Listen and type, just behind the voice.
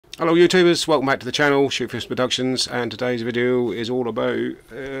Hello YouTubers, welcome back to the channel, Shootfist Productions, and today's video is all about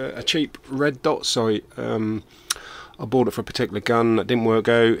a cheap red dot sight. I bought it for a particular gun that didn't work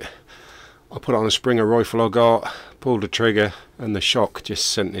out. I put it on a Springer rifle I got, pulled the trigger, and the shock just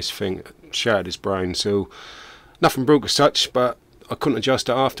sent this thing, shattered his brain. So nothing broke as such, but I couldn't adjust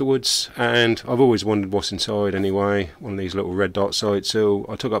it afterwards, and I've always wondered what's inside anyway, one of these little red dot sights. So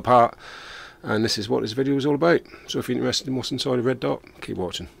I took it apart, and this is what this video is all about. So if you're interested in what's inside a red dot, keep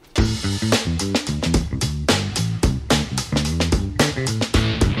watching.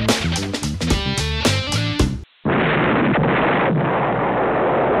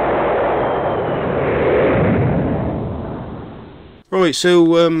 Right,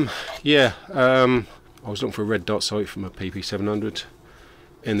 so I was looking for a red dot sight from a PP700.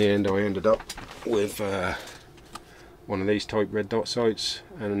 In the end, I ended up with one of these type red dot sights,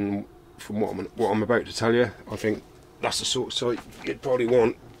 and from what I'm about to tell you, I think that's the sort of sight you'd probably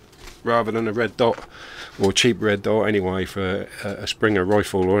want rather than a red dot, or a cheap red dot anyway, for a Springer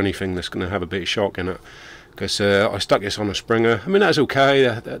rifle or anything that's going to have a bit of shock in it. Because I stuck this on a Springer. I mean, that's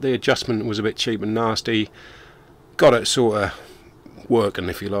okay. The adjustment was a bit cheap and nasty. Got it sort of working,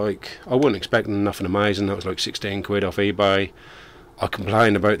 if you like. I wasn't expecting nothing amazing. That was like 16 quid off eBay. I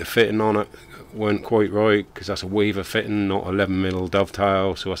complained about the fitting on it. Weren't quite right, because that's a Weaver fitting, not 11mm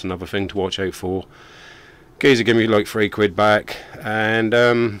dovetail, so that's another thing to watch out for. Geezer gave me like 3 quid back,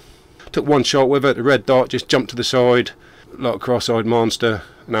 and took one shot with it. The red dot just jumped to the side like a cross-eyed monster,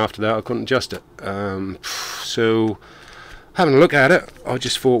 and after that I couldn't adjust it. So having a look at it, I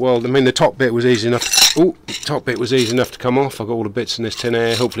just thought, well, I mean, the top bit was easy enough. Top bit was easy enough to come off. I got all the bits in this tin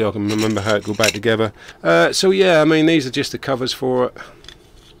air. Hopefully I can remember how it go back together. So yeah, I mean, these are just the covers for it,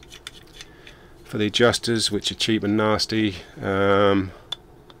 for the adjusters, which are cheap and nasty. The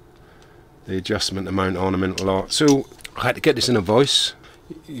adjustment, the mount ornament, a lot. So I had to get this in a vise.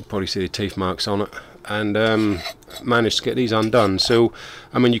 You probably see the teeth marks on it, and managed to get these undone. So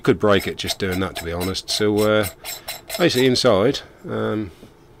I mean, you could break it just doing that, to be honest. So basically inside,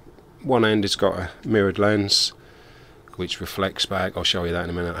 one end has got a mirrored lens which reflects back. I'll show you that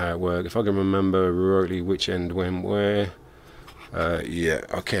in a minute how it works, if I can remember rightly which end went where. Yeah,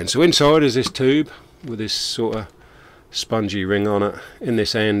 I can. So inside is this tube with this sort of spongy ring on it. In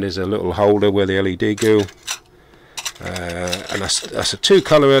this end is a little holder where the LED go, and that's a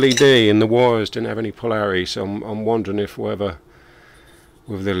 2-colour LED, and the wires didn't have any polarity, so I'm wondering if whether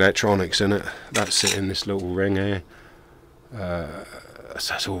with the electronics in it, that's it in this little ring here.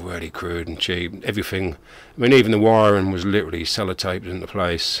 That's all really crude and cheap. Everything, I mean, even the wiring was literally sellotaped into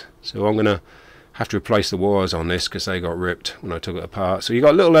place. So I'm gonna have to replace the wires on this because they got ripped when I took it apart. So you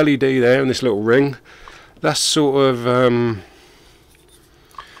got a little LED there in this little ring. That's sort of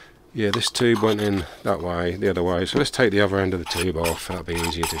yeah, this tube went in that way, the other way. So let's take the other end of the tube off. That'll be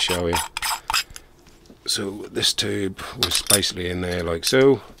easier to show you. So this tube was basically in there like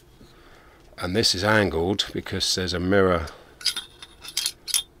so, and this is angled because there's a mirror.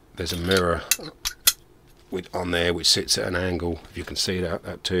 There's a mirror on there which sits at an angle. If you can see that,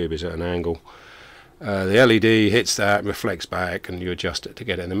 that tube is at an angle. The LED hits that, reflects back, and you adjust it to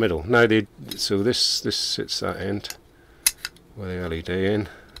get it in the middle. Now, so this sits that end with the LED in,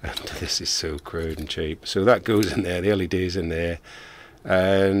 and this is so crude and cheap. So that goes in there. The LED is in there,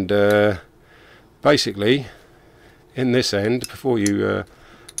 and basically, in this end, before you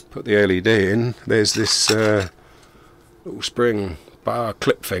put the LED in, there's this little spring bar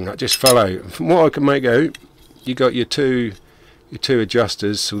clip thing that just fell out. From what I can make out, you got your two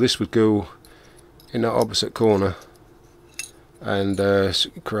adjusters. So this would go in that opposite corner and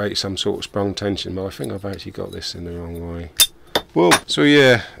create some sort of sprung tension, but I think I've actually got this in the wrong way. Whoa! So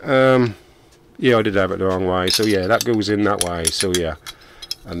yeah, yeah, I did have it the wrong way. So yeah, that goes in that way. So yeah,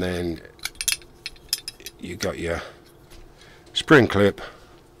 and then you got your spring clip.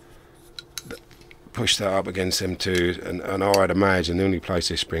 Push that up against them two, and I'd imagine the only place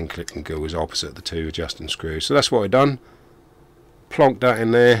this spring clip can go is opposite the two adjusting screws. So that's what I've done. Plonked that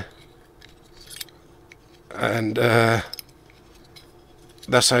in there, and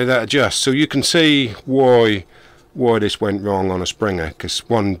that's how that adjusts. So you can see why this went wrong on a Springer, because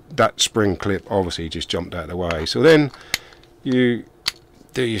that spring clip obviously just jumped out of the way. So then you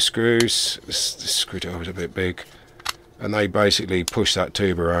do your screws. This screwdriver's a bit big, and they basically push that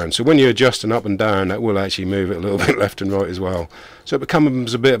tube around. So when you're adjusting up and down, that will actually move it a little bit left and right as well. So it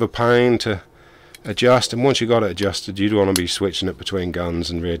becomes a bit of a pain to adjust, and once you got it adjusted, you don't want to be switching it between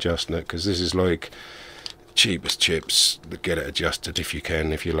guns and readjusting it, because this is like cheapest chips to get it adjusted if you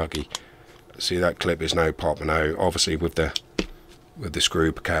can, if you're lucky. See, that clip is now popping out, obviously with the with the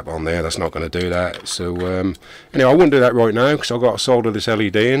screw cap on there. That's not going to do that. So anyway, I wouldn't do that right now because I've got to solder this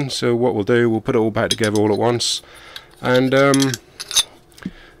LED in. So what we'll do, we'll put it all back together all at once. And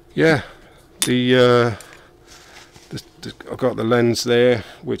yeah, I've got the lens there,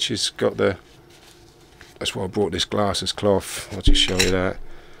 which has got the, that's why I brought this glasses cloth. I'll just show you that.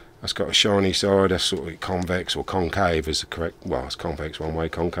 That's got a shiny side. That's sort of convex or concave is the correct, well, it's convex one way,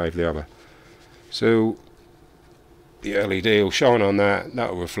 concave the other. So the LED will shine on that,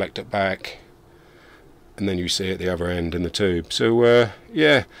 that will reflect it back, and then you see it at the other end in the tube. So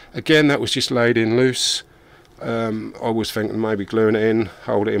yeah, again, that was just laid in loose. I was thinking maybe gluing it in,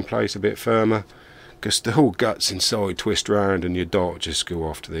 hold it in place a bit firmer, because the whole guts inside twist round and your dot just go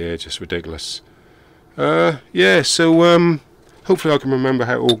off to the edge. It's ridiculous. Yeah, so hopefully I can remember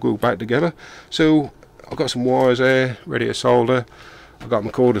how it all go back together. So I've got some wires there ready to solder. I've got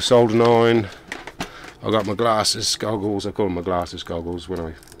my cord of soldering iron. I've got my glasses goggles. I call them my glasses goggles when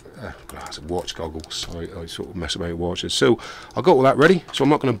I watch goggles. I sort of mess about with watches. So I've got all that ready. So I'm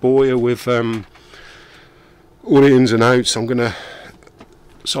not going to bore you with all the ins and outs. I'm going to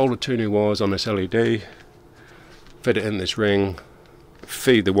solder 2 new wires on this LED, fit it in this ring,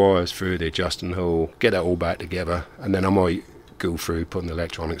 feed the wires through the adjusting hole, get that all back together, and then I might go through putting the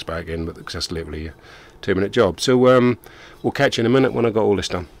electronics back in, but that's literally a 2-minute job. So we'll catch you in a minute when I got all this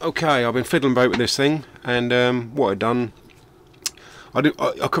done. Okay, I've been fiddling about with this thing, and what I've done, I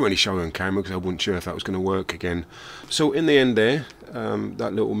couldn't really show you on camera because I wasn't sure if that was going to work again. So in the end there,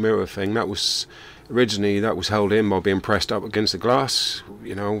 that little mirror thing, that was originally held in by being pressed up against the glass,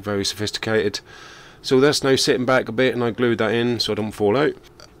 you know, very sophisticated. So that's now sitting back a bit, and I glued that in so it don't fall out.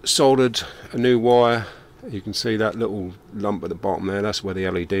 Soldered a new wire. You can see that little lump at the bottom there, that's where the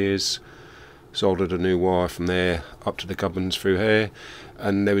LED is. Soldered a new wire from there up to the gubbins through here,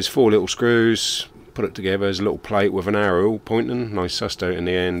 and there was 4 little screws. Put it together as a little plate with an arrow pointing. Nice sussed out in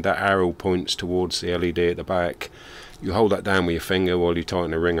the end. That arrow points towards the LED at the back. You hold that down with your finger while you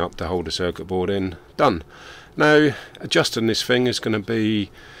tighten the ring up to hold the circuit board in. Done. Now adjusting this thing is going to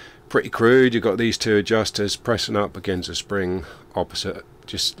be pretty crude. You've got these 2 adjusters pressing up against a spring opposite,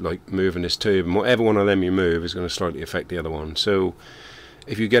 just like moving this tube, and whatever one of them you move is going to slightly affect the other one. So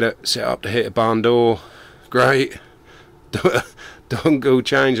if you get it set up to hit a barn door, great. Don't go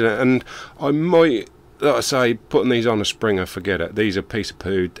changing it. And I might, like I say, putting these on a springer, forget it. These are a piece of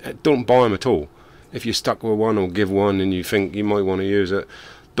poo. Don't buy them at all. If you're stuck with one or give one and you think you might want to use it,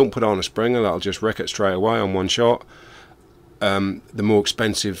 don't put it on a springer. That'll just wreck it straight away on one shot. The more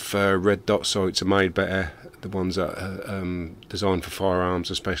expensive red dot sights are made better. The ones that are designed for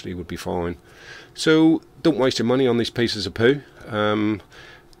firearms especially would be fine. So don't waste your money on these pieces of poo.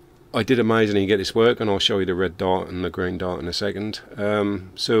 I did amazingly get this work, and I'll show you the red dot and the green dot in a second.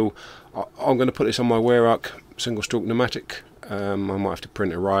 So I'm going to put this on my Weararc single stroke pneumatic. I might have to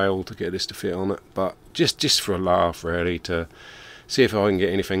print a rail to get this to fit on it, but just for a laugh really, to see if I can get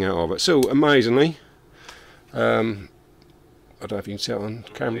anything out of it. So amazingly, I don't know if you can see it on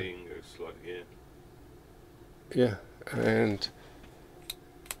camera. Yeah, and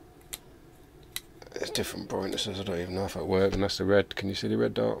it's different brightnesses. I don't even know if it works, and that's the red. Can you see the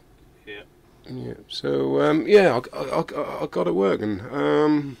red dot? Yeah. Yeah. So yeah, I got it working.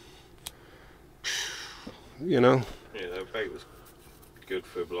 You know. Yeah, that bait was good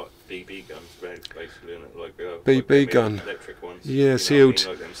for like BB guns, basically, and like BB like gun. Electric ones. Yeah, CO2.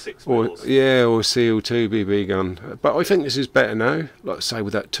 Like them 6 mils. Yeah, or CO2 BB gun. But I think this is better now. Like I say,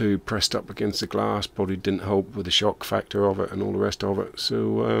 with that tube pressed up against the glass, probably didn't help with the shock factor of it and all the rest of it.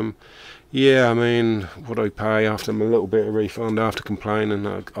 So yeah, I mean, what I pay after a little bit of refund after complaining,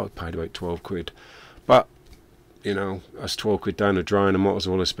 I paid about 12 quid. But you know, that's 12 quid down the drain. I might as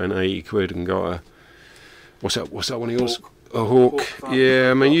well have spent 80 quid and got a what's that one of yours? A Hawk. Yeah,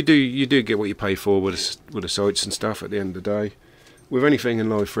 I mean, you do get what you pay for with the sights and stuff at the end of the day, with anything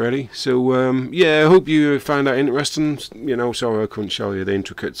in life really. So yeah, I hope you found that interesting. You know, sorry I couldn't show you the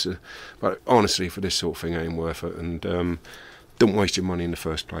intricates, but honestly, for this sort of thing, it ain't worth it. And don't waste your money in the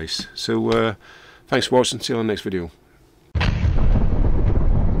first place. So thanks for watching. See you on the next video.